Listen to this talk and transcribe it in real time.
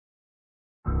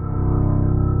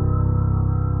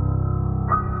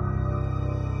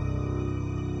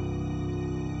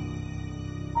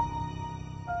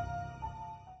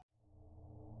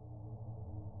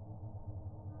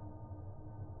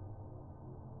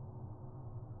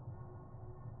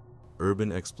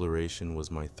Urban exploration was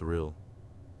my thrill.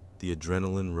 The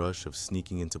adrenaline rush of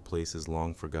sneaking into places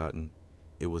long forgotten,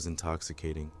 it was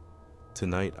intoxicating.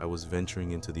 Tonight I was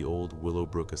venturing into the old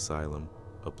Willowbrook Asylum,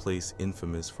 a place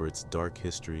infamous for its dark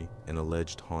history and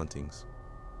alleged hauntings.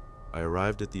 I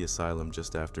arrived at the asylum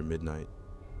just after midnight,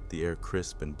 the air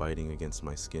crisp and biting against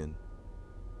my skin.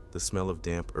 The smell of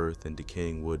damp earth and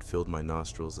decaying wood filled my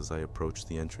nostrils as I approached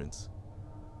the entrance.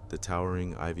 The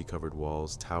towering, ivy-covered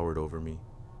walls towered over me,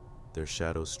 their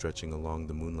shadows stretching along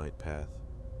the moonlight path.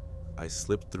 I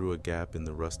slipped through a gap in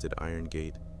the rusted iron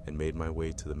gate and made my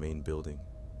way to the main building.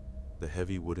 The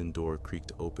heavy wooden door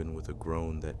creaked open with a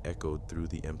groan that echoed through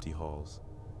the empty halls.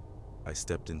 I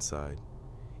stepped inside.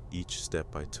 Each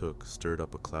step I took stirred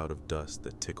up a cloud of dust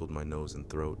that tickled my nose and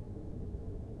throat.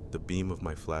 The beam of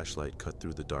my flashlight cut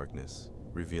through the darkness,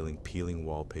 revealing peeling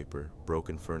wallpaper,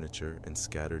 broken furniture, and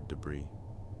scattered debris.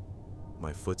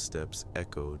 My footsteps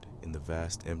echoed in the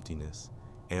vast emptiness,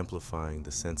 amplifying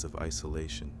the sense of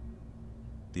isolation.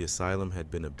 The asylum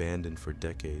had been abandoned for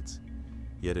decades,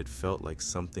 yet it felt like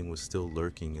something was still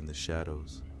lurking in the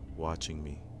shadows, watching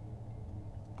me.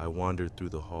 I wandered through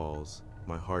the halls,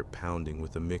 my heart pounding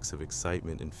with a mix of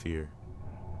excitement and fear.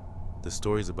 The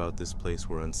stories about this place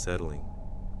were unsettling: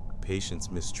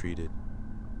 patients mistreated,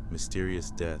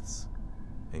 mysterious deaths,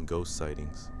 and ghost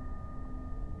sightings.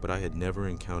 But I had never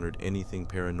encountered anything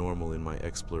paranormal in my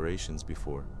explorations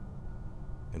before,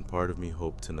 and part of me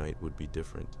hoped tonight would be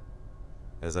different.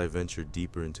 As I ventured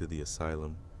deeper into the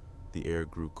asylum, the air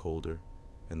grew colder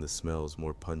and the smells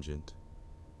more pungent.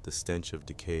 The stench of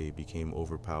decay became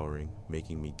overpowering,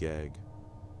 making me gag.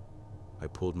 I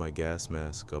pulled my gas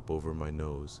mask up over my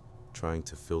nose, trying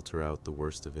to filter out the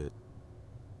worst of it.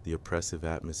 The oppressive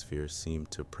atmosphere seemed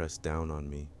to press down on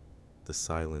me, the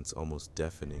silence almost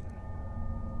deafening.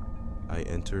 I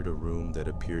entered a room that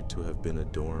appeared to have been a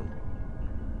dorm.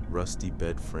 Rusty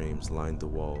bed frames lined the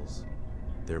walls,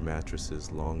 their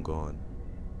mattresses long gone.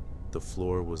 The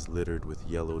floor was littered with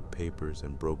yellowed papers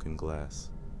and broken glass.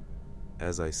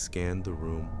 As I scanned the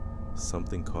room,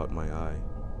 something caught my eye,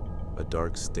 a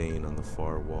dark stain on the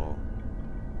far wall.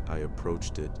 I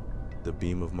approached it, the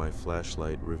beam of my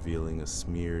flashlight revealing a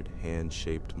smeared,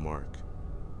 hand-shaped mark.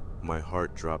 My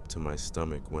heart dropped to my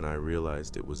stomach when I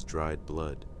realized it was dried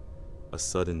blood. A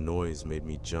sudden noise made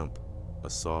me jump, a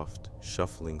soft,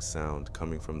 shuffling sound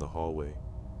coming from the hallway.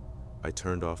 I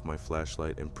turned off my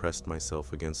flashlight and pressed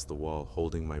myself against the wall,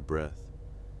 holding my breath.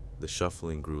 The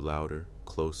shuffling grew louder,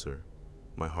 closer.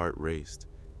 My heart raced,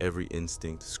 every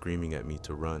instinct screaming at me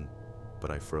to run,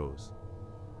 but I froze.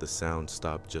 The sound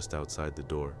stopped just outside the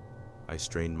door. I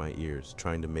strained my ears,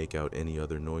 trying to make out any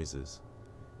other noises.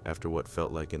 After what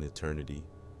felt like an eternity,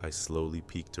 I slowly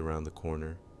peeked around the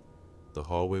corner. The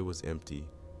hallway was empty,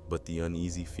 but the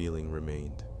uneasy feeling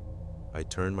remained. I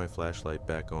turned my flashlight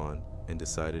back on and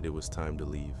decided it was time to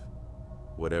leave.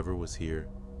 Whatever was here,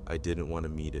 I didn't want to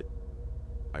meet it.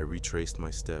 I retraced my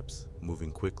steps,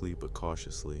 moving quickly but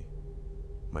cautiously.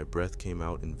 My breath came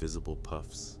out in visible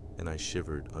puffs, and I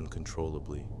shivered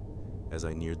uncontrollably. As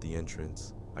I neared the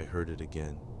entrance, I heard it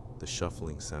again, the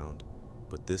shuffling sound,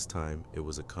 but this time it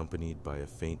was accompanied by a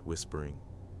faint whispering.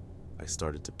 I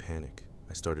started to panic.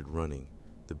 I started running,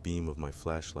 the beam of my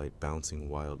flashlight bouncing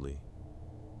wildly.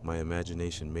 My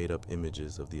imagination made up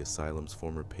images of the asylum's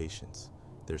former patients,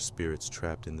 their spirits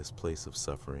trapped in this place of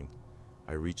suffering.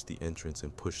 I reached the entrance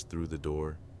and pushed through the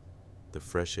door, the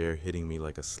fresh air hitting me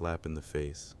like a slap in the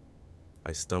face.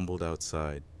 I stumbled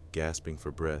outside, gasping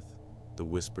for breath, the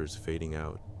whispers fading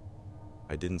out.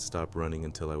 I didn't stop running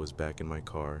until I was back in my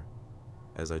car.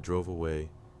 As I drove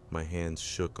away, my hands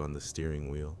shook on the steering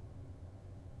wheel.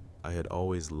 I had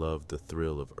always loved the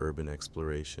thrill of urban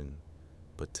exploration,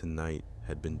 but tonight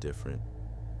had been different.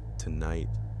 Tonight,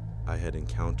 I had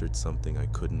encountered something I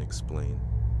couldn't explain,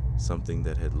 something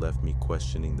that had left me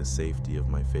questioning the safety of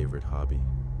my favorite hobby.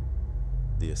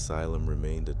 The asylum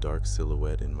remained a dark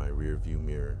silhouette in my rearview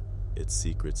mirror, its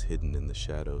secrets hidden in the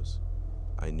shadows.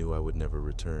 I knew I would never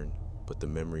return, but the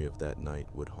memory of that night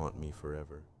would haunt me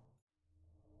forever.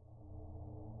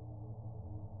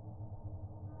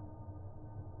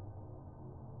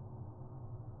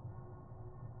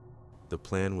 The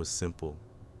plan was simple: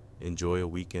 enjoy a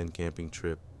weekend camping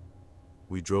trip.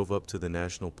 We drove up to the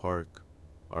national park,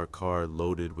 our car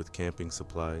loaded with camping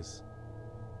supplies.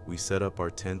 We set up our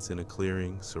tents in a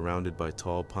clearing surrounded by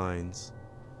tall pines,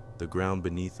 the ground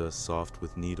beneath us soft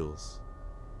with needles.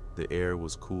 The air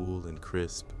was cool and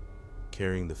crisp,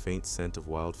 carrying the faint scent of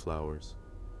wildflowers.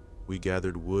 We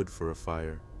gathered wood for a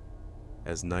fire.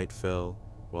 As night fell,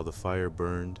 while the fire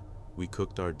burned, we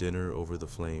cooked our dinner over the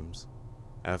flames.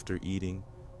 After eating,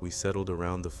 we settled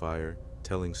around the fire,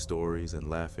 telling stories and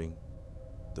laughing.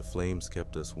 The flames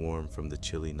kept us warm from the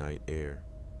chilly night air.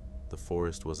 The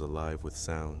forest was alive with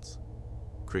sounds,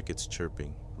 crickets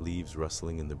chirping, leaves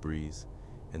rustling in the breeze,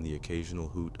 and the occasional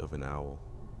hoot of an owl.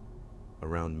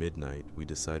 Around midnight, we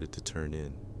decided to turn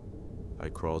in. I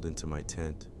crawled into my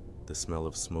tent, the smell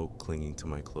of smoke clinging to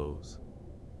my clothes.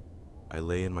 I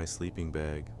lay in my sleeping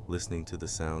bag, listening to the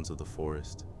sounds of the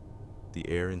forest. The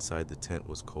air inside the tent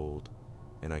was cold,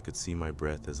 and I could see my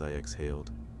breath as I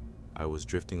exhaled. I was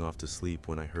drifting off to sleep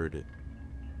when I heard it.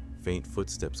 Faint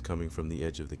footsteps coming from the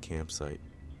edge of the campsite.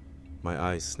 My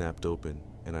eyes snapped open,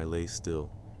 and I lay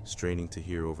still, straining to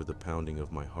hear over the pounding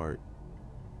of my heart.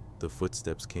 The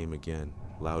footsteps came again,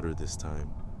 louder this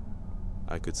time.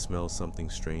 I could smell something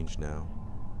strange now,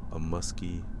 a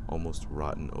musky, almost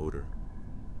rotten odor.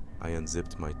 I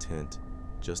unzipped my tent,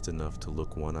 just enough to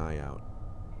look one eye out.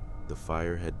 The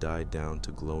fire had died down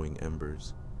to glowing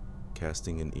embers,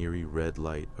 casting an eerie red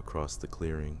light across the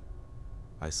clearing.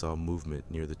 I saw movement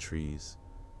near the trees,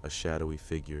 a shadowy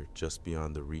figure just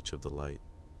beyond the reach of the light.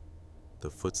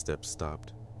 The footsteps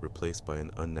stopped, replaced by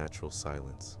an unnatural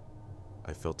silence.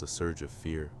 I felt a surge of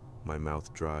fear, my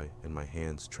mouth dry and my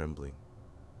hands trembling.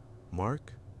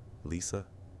 "Mark? Lisa?"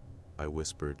 I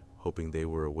whispered, hoping they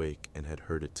were awake and had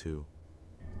heard it too.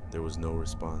 There was no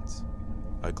response.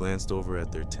 I glanced over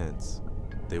at their tents.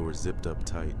 They were zipped up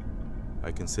tight.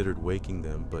 I considered waking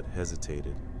them but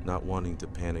hesitated, not wanting to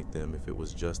panic them if it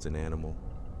was just an animal.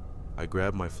 I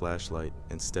grabbed my flashlight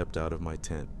and stepped out of my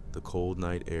tent, the cold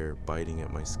night air biting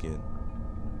at my skin.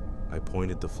 I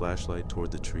pointed the flashlight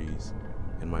toward the trees,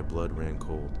 and my blood ran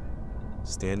cold.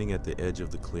 Standing at the edge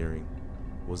of the clearing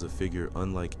was a figure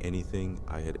unlike anything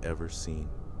I had ever seen.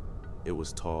 It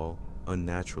was tall,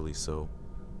 unnaturally so,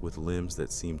 with limbs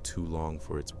that seemed too long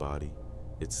for its body.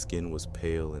 Its skin was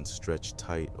pale and stretched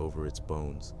tight over its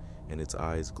bones, and its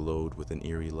eyes glowed with an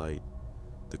eerie light.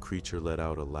 The creature let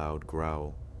out a loud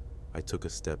growl. I took a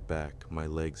step back, my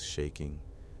legs shaking.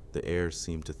 The air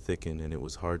seemed to thicken and it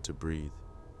was hard to breathe.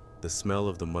 The smell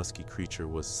of the musky creature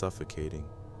was suffocating.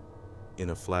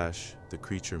 In a flash, the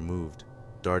creature moved,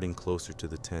 darting closer to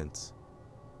the tents.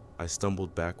 I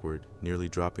stumbled backward, nearly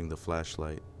dropping the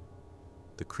flashlight.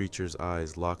 The creature's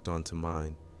eyes locked onto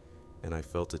mine, and I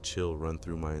felt a chill run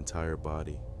through my entire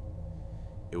body.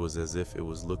 It was as if it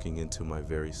was looking into my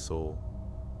very soul.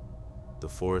 The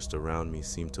forest around me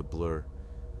seemed to blur,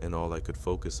 and all I could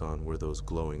focus on were those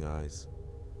glowing eyes.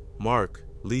 "Mark!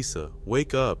 Lisa!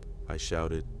 Wake up!" I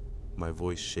shouted, my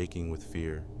voice shaking with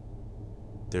fear.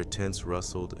 Their tents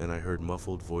rustled, and I heard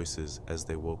muffled voices as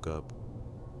they woke up.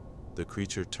 The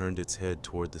creature turned its head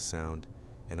toward the sound,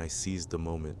 and I seized the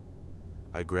moment.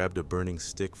 I grabbed a burning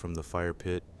stick from the fire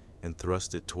pit and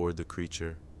thrust it toward the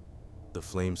creature. The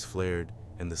flames flared,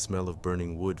 and the smell of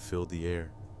burning wood filled the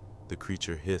air. The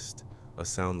creature hissed, a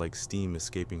sound like steam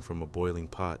escaping from a boiling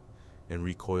pot, and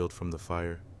recoiled from the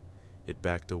fire. It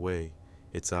backed away,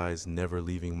 its eyes never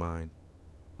leaving mine.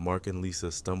 Mark and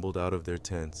Lisa stumbled out of their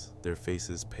tents, their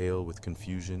faces pale with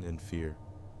confusion and fear.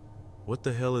 "What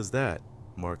the hell is that?"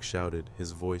 Mark shouted,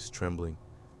 his voice trembling.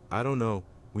 "I don't know.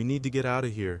 We need to get out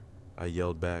of here," I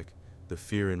yelled back, the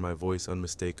fear in my voice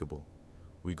unmistakable.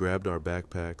 We grabbed our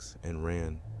backpacks and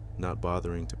ran, not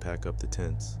bothering to pack up the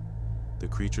tents. The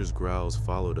creature's growls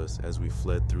followed us as we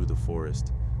fled through the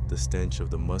forest, the stench of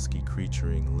the musky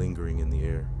creaturing lingering in the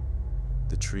air.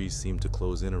 The trees seemed to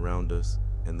close in around us,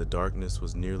 and the darkness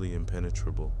was nearly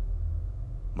impenetrable.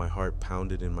 My heart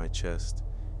pounded in my chest,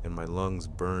 and my lungs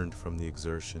burned from the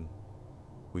exertion.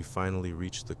 We finally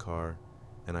reached the car,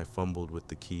 and I fumbled with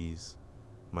the keys,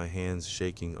 my hands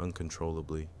shaking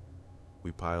uncontrollably.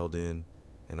 We piled in,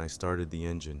 and I started the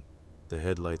engine, the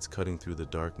headlights cutting through the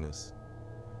darkness.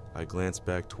 I glanced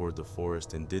back toward the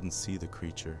forest and didn't see the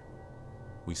creature.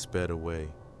 We sped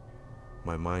away.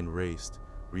 My mind raced,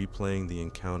 replaying the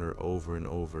encounter over and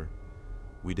over.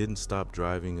 We didn't stop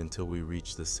driving until we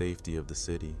reached the safety of the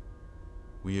city.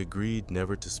 We agreed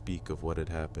never to speak of what had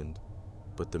happened,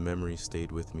 but the memory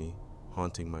stayed with me,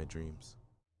 haunting my dreams.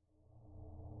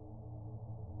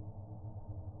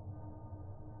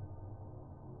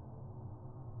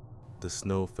 The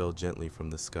snow fell gently from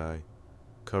the sky,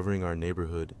 covering our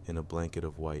neighborhood in a blanket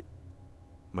of white.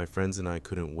 My friends and I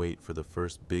couldn't wait for the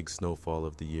first big snowfall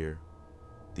of the year.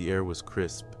 The air was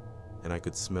crisp, and I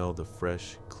could smell the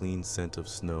fresh, clean scent of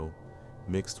snow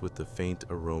mixed with the faint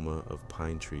aroma of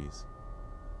pine trees.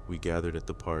 We gathered at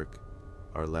the park,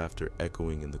 our laughter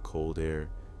echoing in the cold air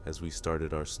as we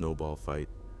started our snowball fight.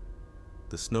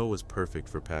 The snow was perfect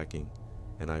for packing,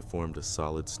 and I formed a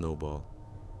solid snowball,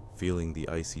 feeling the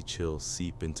icy chill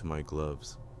seep into my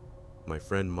gloves. My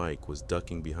friend Mike was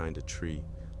ducking behind a tree,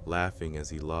 laughing as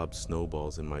he lobbed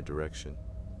snowballs in my direction.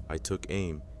 I took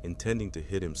aim, intending to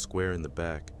hit him square in the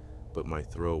back, but my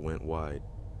throw went wide.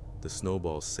 The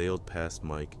snowball sailed past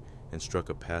Mike and struck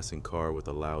a passing car with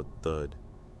a loud thud.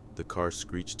 The car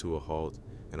screeched to a halt,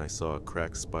 and I saw a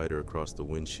cracked spider across the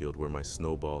windshield where my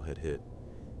snowball had hit.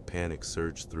 Panic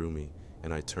surged through me,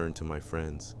 and I turned to my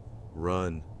friends.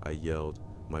 "Run!" I yelled,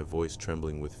 my voice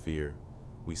trembling with fear.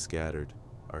 We scattered,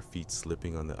 our feet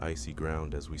slipping on the icy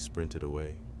ground as we sprinted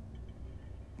away.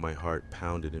 My heart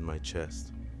pounded in my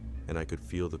chest, and I could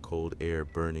feel the cold air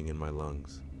burning in my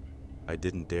lungs. I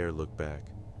didn't dare look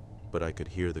back, but I could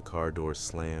hear the car door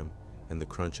slam and the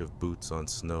crunch of boots on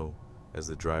snow as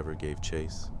the driver gave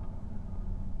chase.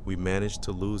 We managed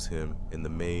to lose him in the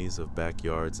maze of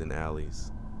backyards and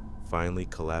alleys, finally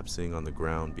collapsing on the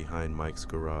ground behind Mike's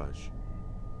garage.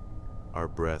 Our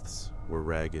breaths were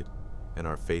ragged, and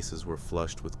our faces were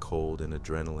flushed with cold and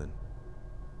adrenaline.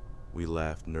 We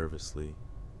laughed nervously,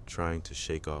 trying to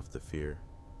shake off the fear.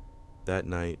 That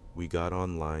night, we got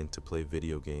online to play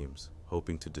video games,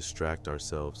 hoping to distract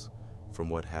ourselves from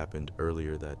what happened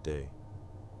earlier that day.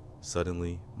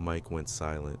 Suddenly, Mike went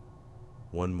silent.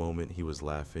 One moment he was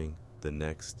laughing, the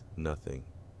next, nothing.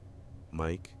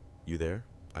 "Mike, you there?"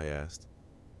 I asked.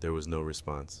 There was no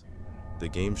response. The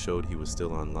game showed he was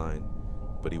still online,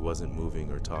 but he wasn't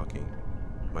moving or talking.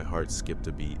 My heart skipped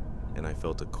a beat, and I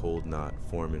felt a cold knot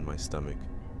form in my stomach.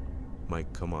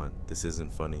 "Mike, come on, this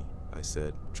isn't funny," I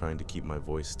said, trying to keep my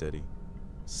voice steady.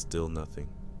 Still nothing.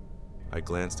 I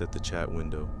glanced at the chat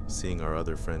window, seeing our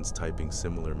other friends typing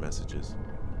similar messages.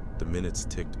 The minutes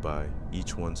ticked by,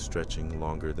 each one stretching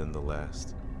longer than the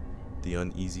last. The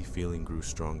uneasy feeling grew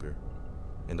stronger,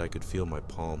 and I could feel my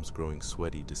palms growing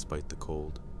sweaty despite the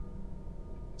cold.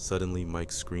 Suddenly,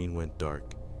 Mike's screen went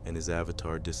dark, and his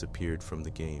avatar disappeared from the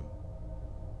game.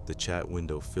 The chat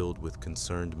window filled with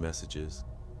concerned messages,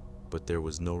 but there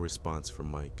was no response from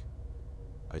Mike.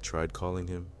 I tried calling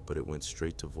him, but it went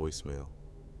straight to voicemail.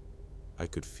 I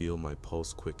could feel my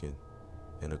pulse quicken,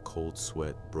 and a cold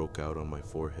sweat broke out on my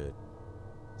forehead.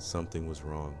 Something was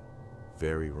wrong,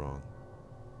 very wrong.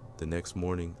 The next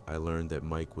morning, I learned that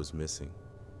Mike was missing.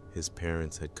 His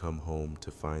parents had come home to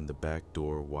find the back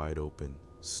door wide open,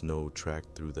 snow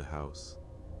tracked through the house.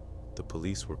 The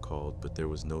police were called, but there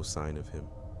was no sign of him.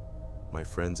 My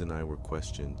friends and I were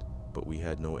questioned, but we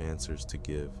had no answers to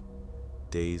give.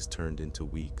 Days turned into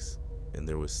weeks, and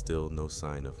there was still no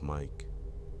sign of Mike.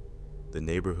 The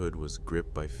neighborhood was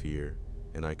gripped by fear,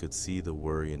 and I could see the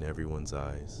worry in everyone's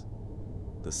eyes.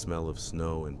 The smell of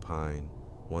snow and pine,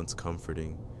 once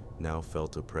comforting, now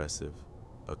felt oppressive,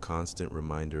 a constant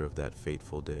reminder of that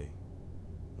fateful day.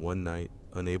 One night,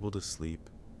 unable to sleep,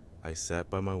 I sat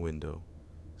by my window,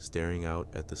 staring out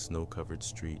at the snow-covered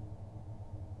street.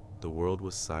 The world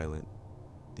was silent,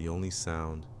 the only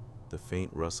sound, the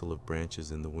faint rustle of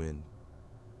branches in the wind.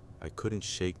 I couldn't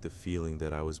shake the feeling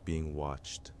that I was being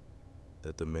watched,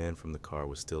 that the man from the car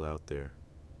was still out there,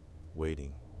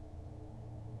 waiting.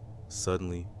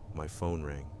 Suddenly, my phone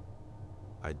rang.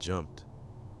 I jumped,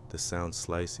 the sound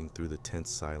slicing through the tense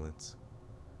silence.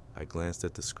 I glanced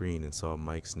at the screen and saw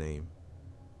Mike's name.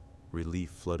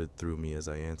 Relief flooded through me as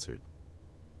I answered.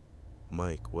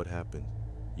 "Mike, what happened?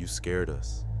 You scared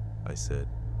us," I said,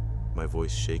 my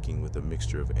voice shaking with a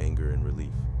mixture of anger and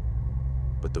relief.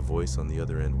 But the voice on the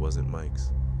other end wasn't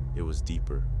Mike's. It was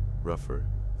deeper, rougher,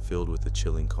 filled with a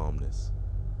chilling calmness.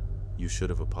 "You should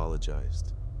have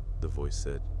apologized," the voice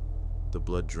said. The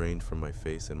blood drained from my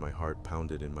face and my heart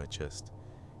pounded in my chest.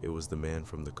 It was the man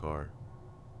from the car.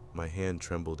 My hand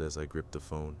trembled as I gripped the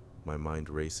phone, my mind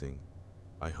racing.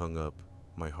 I hung up,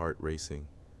 my heart racing.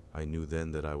 I knew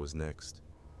then that I was next.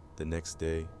 The next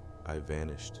day, I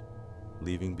vanished,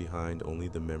 leaving behind only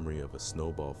the memory of a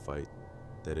snowball fight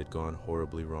that had gone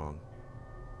horribly wrong.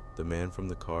 The man from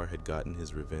the car had gotten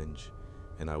his revenge,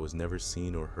 and I was never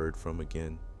seen or heard from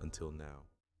again until now.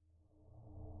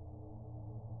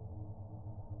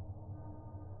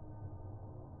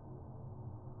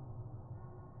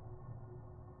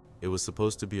 It was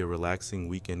supposed to be a relaxing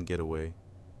weekend getaway.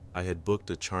 I had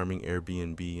booked a charming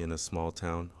Airbnb in a small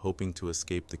town, hoping to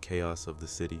escape the chaos of the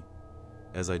city.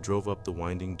 As I drove up the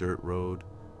winding dirt road,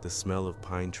 the smell of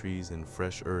pine trees and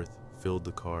fresh earth filled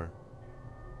the car.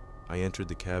 I entered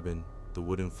the cabin, the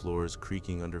wooden floors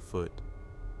creaking underfoot.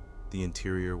 The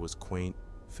interior was quaint,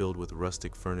 filled with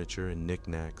rustic furniture and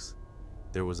knickknacks.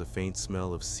 There was a faint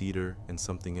smell of cedar and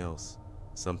something else,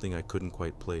 something I couldn't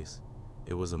quite place.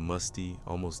 It was a musty,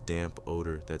 almost damp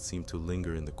odor that seemed to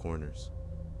linger in the corners.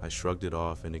 I shrugged it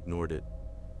off and ignored it.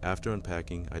 After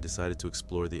unpacking, I decided to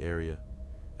explore the area.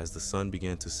 As the sun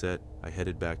began to set, I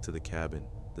headed back to the cabin.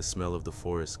 the smell of the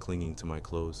forest clinging to my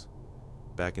clothes.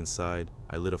 Back inside,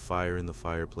 I lit a fire in the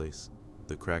fireplace,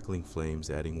 the crackling flames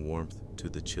adding warmth to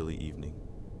the chilly evening.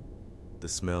 The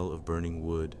smell of burning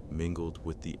wood mingled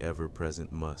with the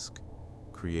ever-present musk,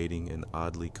 creating an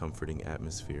oddly comforting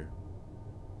atmosphere.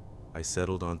 I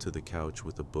settled onto the couch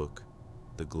with a book,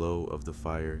 the glow of the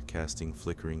fire casting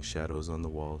flickering shadows on the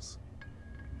walls.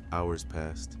 Hours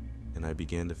passed, and I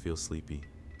began to feel sleepy.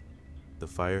 The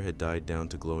fire had died down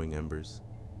to glowing embers,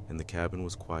 and the cabin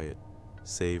was quiet,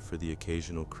 save for the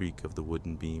occasional creak of the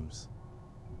wooden beams.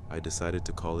 I decided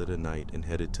to call it a night and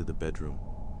headed to the bedroom.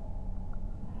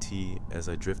 As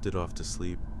I drifted off to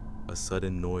sleep, a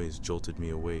sudden noise jolted me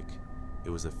awake. It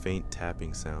was a faint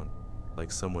tapping sound, like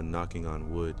someone knocking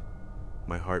on wood.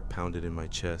 My heart pounded in my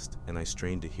chest, and I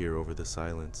strained to hear over the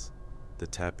silence. The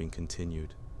tapping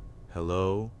continued.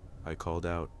 "Hello?" I called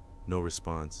out. No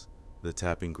response. The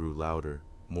tapping grew louder,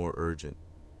 more urgent.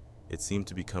 It seemed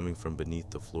to be coming from beneath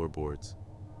the floorboards.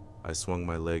 I swung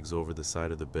my legs over the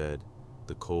side of the bed,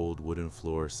 the cold wooden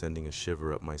floor sending a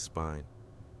shiver up my spine.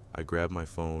 I grabbed my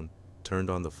phone, turned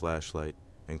on the flashlight,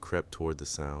 and crept toward the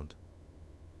sound.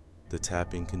 The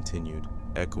tapping continued,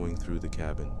 echoing through the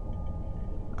cabin.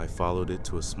 I followed it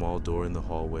to a small door in the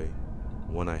hallway,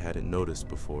 one I hadn't noticed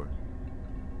before.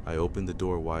 I opened the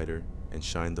door wider and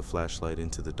shined the flashlight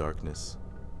into the darkness.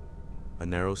 A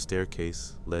narrow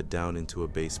staircase led down into a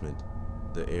basement,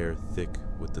 the air thick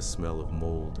with the smell of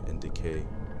mold and decay.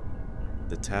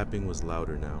 The tapping was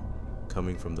louder now,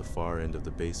 coming from the far end of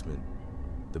the basement.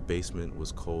 The basement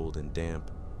was cold and damp,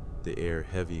 the air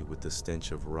heavy with the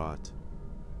stench of rot.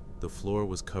 The floor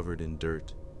was covered in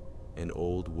dirt, and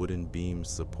old wooden beams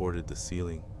supported the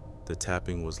ceiling. The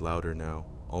tapping was louder now,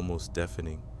 almost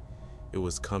deafening. It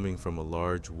was coming from a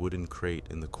large wooden crate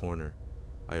in the corner.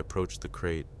 I approached the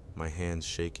crate, my hands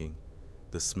shaking.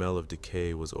 The smell of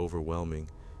decay was overwhelming,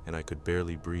 and I could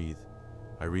barely breathe.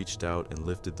 I reached out and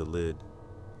lifted the lid.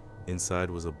 Inside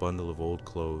was a bundle of old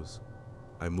clothes.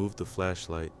 I moved the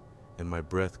flashlight, and my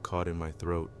breath caught in my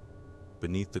throat.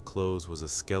 Beneath the clothes was a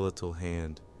skeletal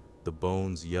hand, the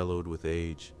bones yellowed with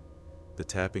age. The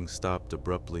tapping stopped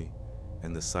abruptly,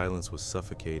 and the silence was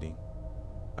suffocating.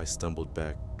 I stumbled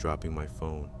back, dropping my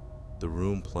phone. The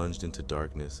room plunged into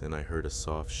darkness, and I heard a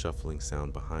soft shuffling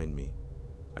sound behind me.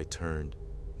 I turned,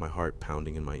 my heart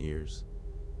pounding in my ears.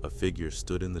 A figure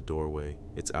stood in the doorway,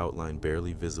 its outline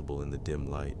barely visible in the dim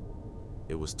light.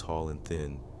 It was tall and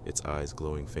thin, its eyes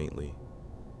glowing faintly.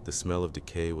 The smell of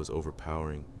decay was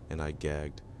overpowering, and I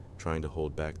gagged, trying to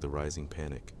hold back the rising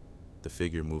panic. The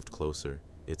figure moved closer,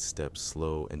 its steps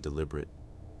slow and deliberate.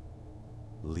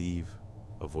 "Leave,"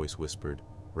 a voice whispered,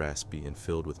 raspy and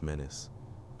filled with menace.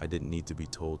 I didn't need to be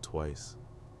told twice.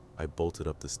 I bolted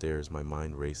up the stairs, my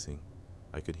mind racing.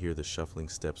 I could hear the shuffling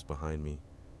steps behind me,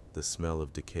 the smell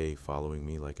of decay following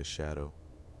me like a shadow.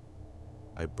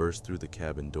 I burst through the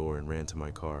cabin door and ran to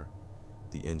my car.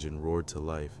 The engine roared to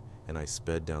life, and I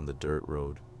sped down the dirt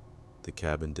road, the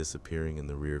cabin disappearing in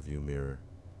the rearview mirror.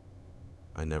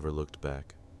 I never looked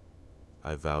back.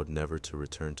 I vowed never to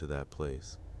return to that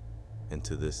place, and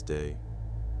to this day,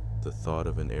 the thought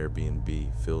of an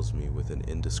Airbnb fills me with an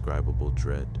indescribable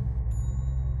dread.